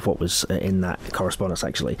much of what was in that correspondence,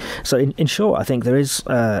 actually. So in short, I think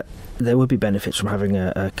there would be benefits from having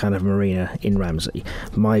a kind of marina in Ramsey.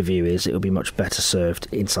 My view is it would be much better served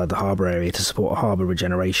inside the harbour area to support a harbour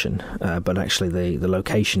regeneration, but actually the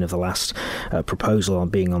location of the last proposal on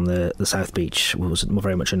being on the South Beach was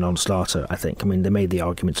very much a non-starter, I think. I mean, they made the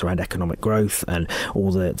arguments around economic growth and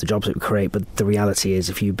all the jobs it would create, but the reality is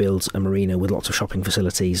if you build a marina with lots of shopping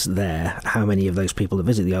facilities there, how many of those people that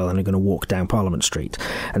visit the island are going to walk down Parliament Street?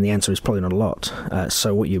 And the answer is probably not a lot.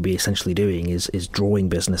 So what you'd be essentially doing is drawing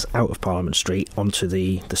business out of Parliament Street onto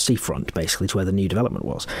the seafront, basically, to where the new development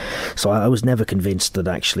was. So I was never convinced that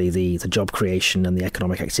actually the job creation and the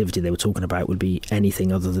economic activity they were talking about would be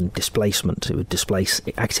anything other than displacement. It would displace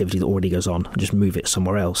activity that already goes on and just move it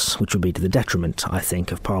somewhere else, which would be to the detriment, I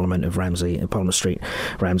think, of Parliament, of Ramsey and Parliament Street,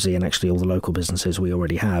 Ramsey, and actually all the local businesses we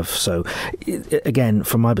already have. So again,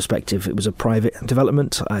 from my perspective, it was a private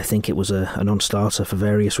development. I think it was a non-starter for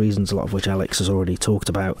various reasons, a lot of which Alex has already talked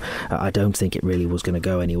about. I don't think it really was going to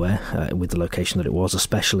go anywhere with the location that it was,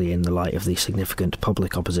 especially in the light of the significant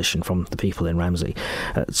public opposition from the people in Ramsey.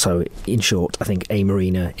 So in short, I think a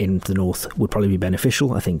marina in the north would probably be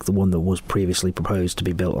beneficial. I think the one that was previously proposed to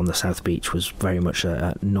be built on the South Beach was very much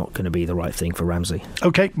not going to be the right thing for Ramsey.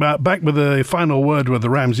 OK, back with the final word with the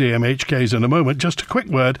Ramsey MHKs in a moment. Just a quick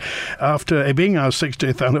word. After it being our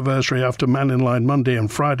 60th anniversary after Mannin Line Monday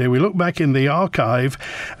and Friday, we look back in the archive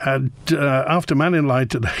and after Mannin Line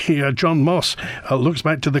today, John Moss looks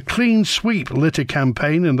back to the Clean Sweep litter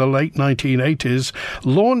campaign in the late 1980s,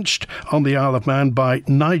 launched on the Isle of Man by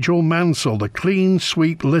Nigel Mansell, the Clean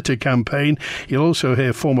Sweep litter campaign. You'll also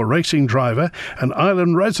hear former racing driver and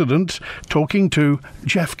island resident talking to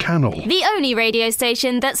Jeff Cannell. The only radio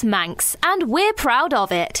station that's Manx, and we're proud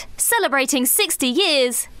of it. Celebrating 60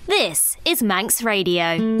 years. This is Manx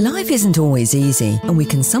Radio. Life isn't always easy, and we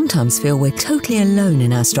can sometimes feel we're totally alone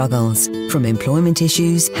in our struggles. From employment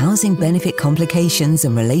issues, housing benefit complications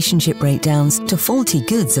and relationship breakdowns, to faulty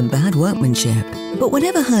goods and bad workmanship. But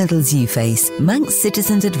whatever hurdles you face, Manx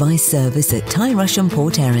Citizens Advice Service at Tyrush and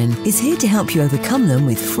Port Erin is here to help you overcome them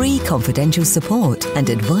with free confidential support and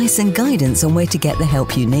advice and guidance on where to get the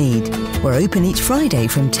help you need. We're open each Friday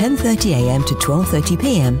from 10:30am to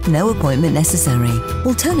 12:30pm, no appointment necessary.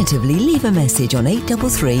 Alternatively, Alternatively, leave a message on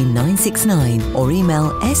 833 969 or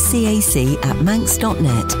email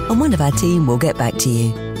scac@manx.net and one of our team will get back to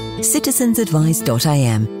you.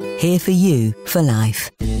 Citizensadvice.am, here for you for life.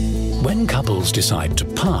 When couples decide to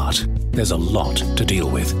part, there's a lot to deal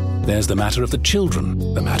with. There's the matter of the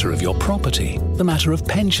children, the matter of your property, the matter of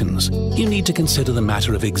pensions. You need to consider the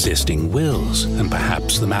matter of existing wills and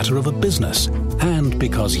perhaps the matter of a business. And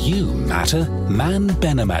because you matter, Man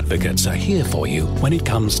Benham Advocates are here for you when it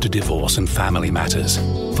comes to divorce and family matters.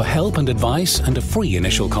 For help and advice and a free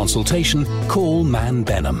initial consultation, call Man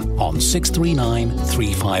Benham on 639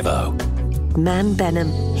 350. Man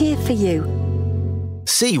Benham, here for you.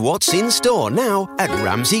 See what's in store now at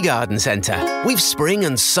Ramsey Garden Centre. We've spring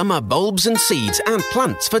and summer bulbs and seeds and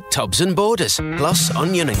plants for tubs and borders, plus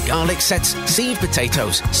onion and garlic sets, seed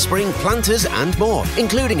potatoes, spring planters and more,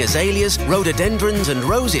 including azaleas, rhododendrons and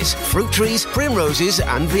roses, fruit trees, primroses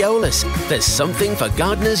and violas. There's something for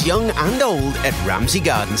gardeners young and old at Ramsey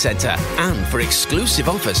Garden Centre. And for exclusive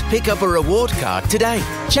offers, pick up a reward card today.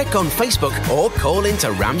 Check on Facebook or call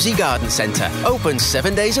into Ramsey Garden Centre. Open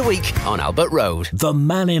 7 days a week on Albert Road. The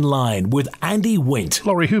Mannin Line with Andy Wint.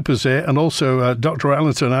 Lawrie Hooper's here, and also Dr.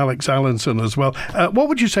 Allinson, Alex Allinson as well. What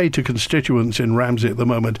would you say to constituents in Ramsey at the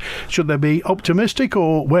moment? Should they be optimistic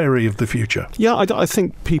or wary of the future? Yeah, I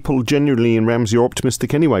think people genuinely in Ramsey are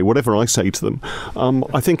optimistic anyway, whatever I say to them.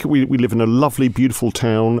 I think we live in a lovely, beautiful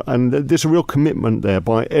town, and there's a real commitment there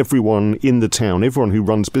by everyone in the town, everyone who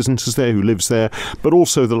runs businesses there, who lives there, but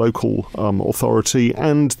also the local authority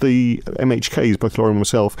and the MHKs, both Lawrie and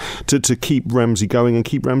myself, to keep Ramsey going and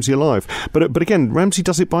keep Ramsey alive. But again, Ramsey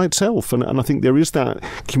does it by itself, and I think there is that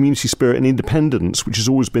community spirit and independence which has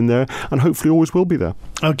always been there and hopefully always will be there.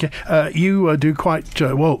 Okay, you do quite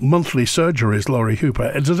monthly surgeries, Lawrie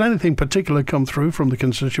Hooper. Does anything particular come through from the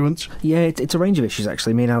constituents? Yeah, it's a range of issues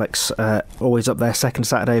actually. Me and Alex always up there second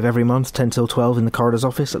Saturday of every month, 10 till 12 in the coroner's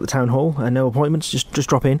office at the town hall, and no appointments, just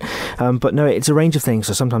drop in. But no, it's a range of things.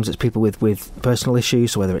 So sometimes it's people with personal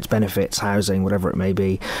issues, so whether it's benefits, housing, whatever it may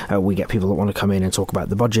be. We get people that want to come in and talk about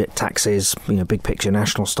the budget, taxes, big picture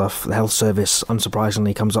national stuff. The health service,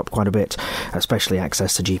 unsurprisingly, comes up quite a bit, especially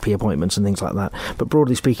access to GP appointments and things like that. But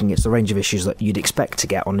broadly speaking, it's the range of issues that you'd expect to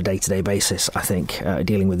get on a day-to-day basis, I think,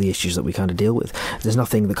 dealing with the issues that we kind of deal with. There's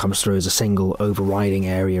nothing that comes through as a single overriding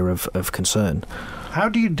area of concern. How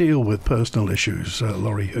do you deal with personal issues,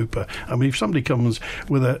 Lawrie Hooper? I mean, if somebody comes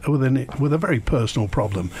with a very personal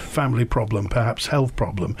problem, family problem, perhaps health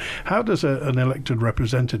problem, how does an elected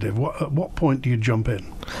representative, at what point do you jump in?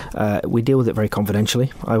 We deal with it very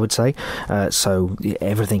confidentially, I would say. So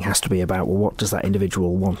everything has to be about, well, what does that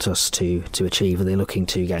individual want us to achieve? Are they looking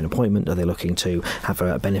to get an appointment? Are they looking to have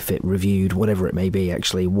a benefit reviewed? Whatever it may be,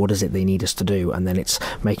 actually, what is it they need us to do? And then it's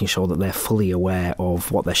making sure that they're fully aware of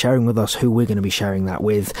what they're sharing with us, who we're going to be sharing that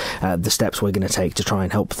with, the steps we're going to take to try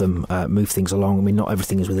and help them move things along. I mean, not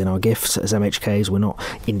everything is within our gifts as MHKs. We're not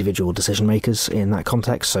individual decision makers in that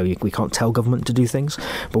context, so we can't tell government to do things.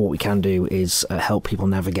 But what we can do is help people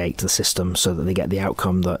navigate the system so that they get the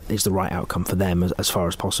outcome that is the right outcome for them as far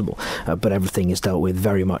as possible. But everything is dealt with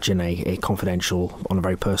very much in a confidential, on a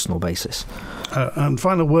very personal basis. And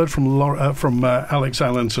final word from Alex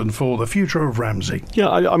Allinson for the future of Ramsey. Yeah,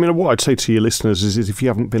 I mean, what I'd say to your listeners is if you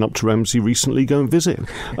haven't been up to Ramsey recently, go and visit.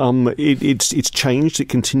 It's changed. It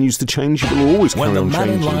continues to change. It will always carry on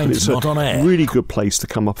changing. But it's a really good place to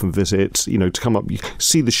come up and visit. To come up,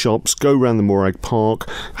 see the shops, go around the Morag Park,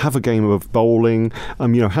 have a game of bowling,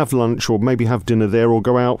 have lunch or maybe have dinner there, or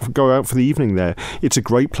go out for the evening there. It's a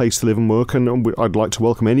great place to live and work, and I'd like to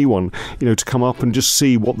welcome anyone to come up and just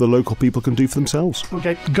see what the local people can do for themselves.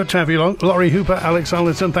 Okay, good to have you along, Lawrie Hooper, Alex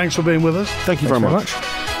Allinson. Thanks for being with us. Thank you very much.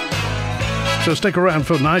 So stick around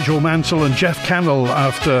for Nigel Mansell and Jeff Cannell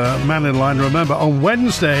after Mannin Line. Remember, on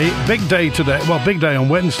Wednesday, big day today. Well, big day on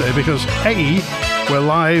Wednesday because we're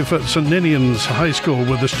live at St Ninian's High School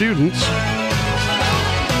with the students.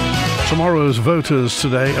 Tomorrow's voters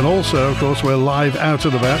today, and also, of course, we're live out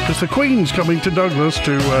and about because the Queen's coming to Douglas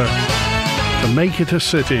to make it a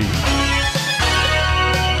city.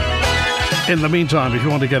 In the meantime, if you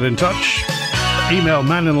want to get in touch, email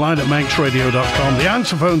manninline@manxradio.com. The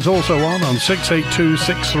answer phone's also on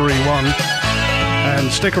 682-631.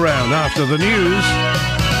 And stick around after the news.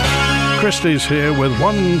 Christie's here with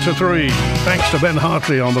 1 to 3. Thanks to Ben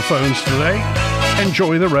Hartley on the phones today.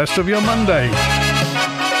 Enjoy the rest of your Monday.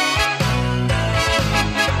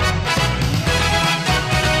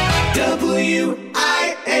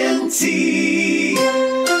 WINT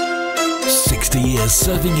 60 years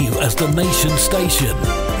serving you as the nation's station.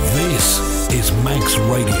 This is Manx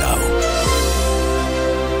Radio.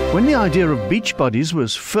 When the idea of beach buddies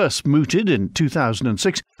was first mooted in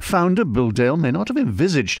 2006, founder Bill Dale may not have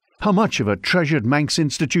envisaged how much of a treasured Manx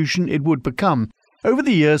institution it would become. Over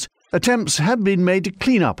the years, attempts have been made to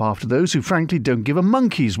clean up after those who frankly don't give a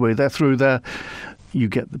monkey's way they're through there. You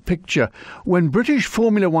get the picture. When British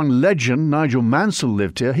Formula One legend Nigel Mansell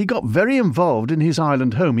lived here, he got very involved in his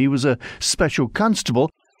island home. He was a special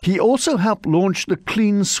constable. He also helped launch the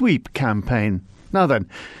Clean Sweep campaign. Now then,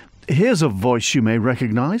 here's a voice you may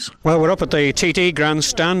recognise. Well, we're up at the TT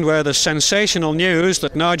grandstand where there's sensational news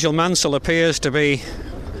that Nigel Mansell appears to be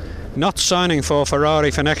not signing for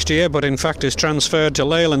Ferrari for next year, but in fact is transferred to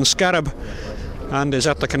Leyland Scarab and is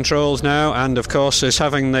at the controls now, and of course is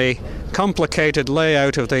having the complicated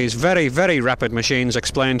layout of these very, very rapid machines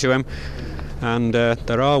explained to him. And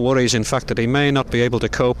there are worries, in fact, that he may not be able to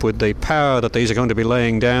cope with the power that these are going to be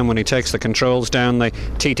laying down when he takes the controls down the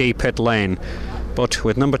TT pit lane. But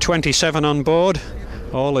with number 27 on board,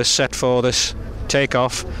 all is set for this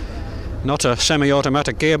takeoff. Not a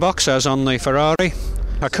semi-automatic gearbox as on the Ferrari.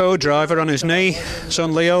 A co-driver on his knee,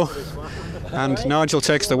 son Leo, and Nigel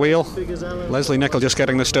takes the wheel. Leslie Nichol just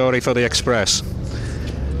getting the story for the Express.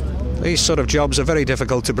 These sort of jobs are very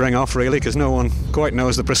difficult to bring off, really, because no one quite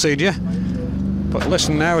knows the procedure. But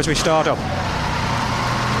listen now as we start up.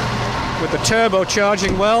 With the turbo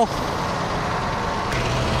charging well,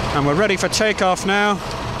 and we're ready for takeoff now,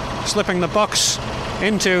 slipping the box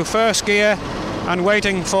into first gear and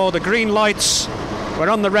waiting for the green lights. We're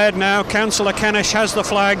on the red now. Councillor Kennish has the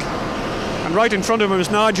flag, and right in front of him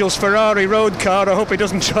is Nigel's Ferrari road car. I hope he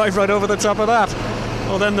doesn't drive right over the top of that,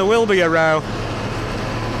 or then there will be a row.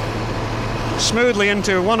 Smoothly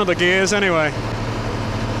into one of the gears anyway.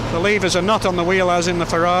 The levers are not on the wheel as in the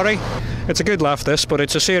Ferrari. It's a good laugh, this, but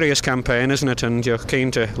it's a serious campaign, isn't it? And you're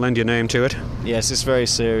keen to lend your name to it. Yes, it's very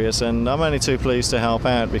serious, and I'm only too pleased to help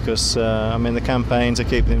out because, the campaign to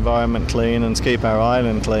keep the environment clean and to keep our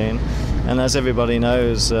island clean. And as everybody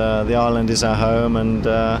knows, the island is our home, and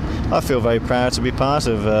I feel very proud to be part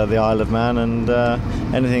of the Isle of Man, and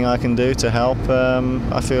anything I can do to help,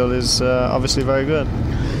 I feel is obviously very good.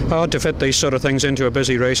 Hard to fit these sort of things into a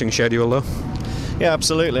busy racing schedule, though. Yeah,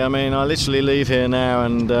 absolutely. I literally leave here now,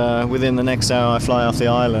 and within the next hour I fly off the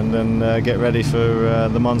island and get ready for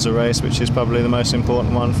the Monza race, which is probably the most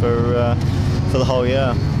important one for the whole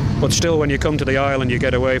year. But still, when you come to the island, you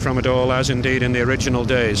get away from it all, as indeed in the original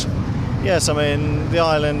days. Yes, the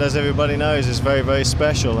island, as everybody knows, is very, very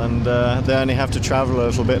special, and they only have to travel a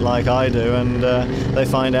little bit like I do, and they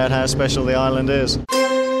find out how special the island is.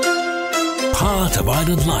 Part of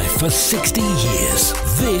island life for 60 years.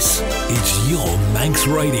 This is your Manx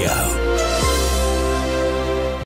Radio.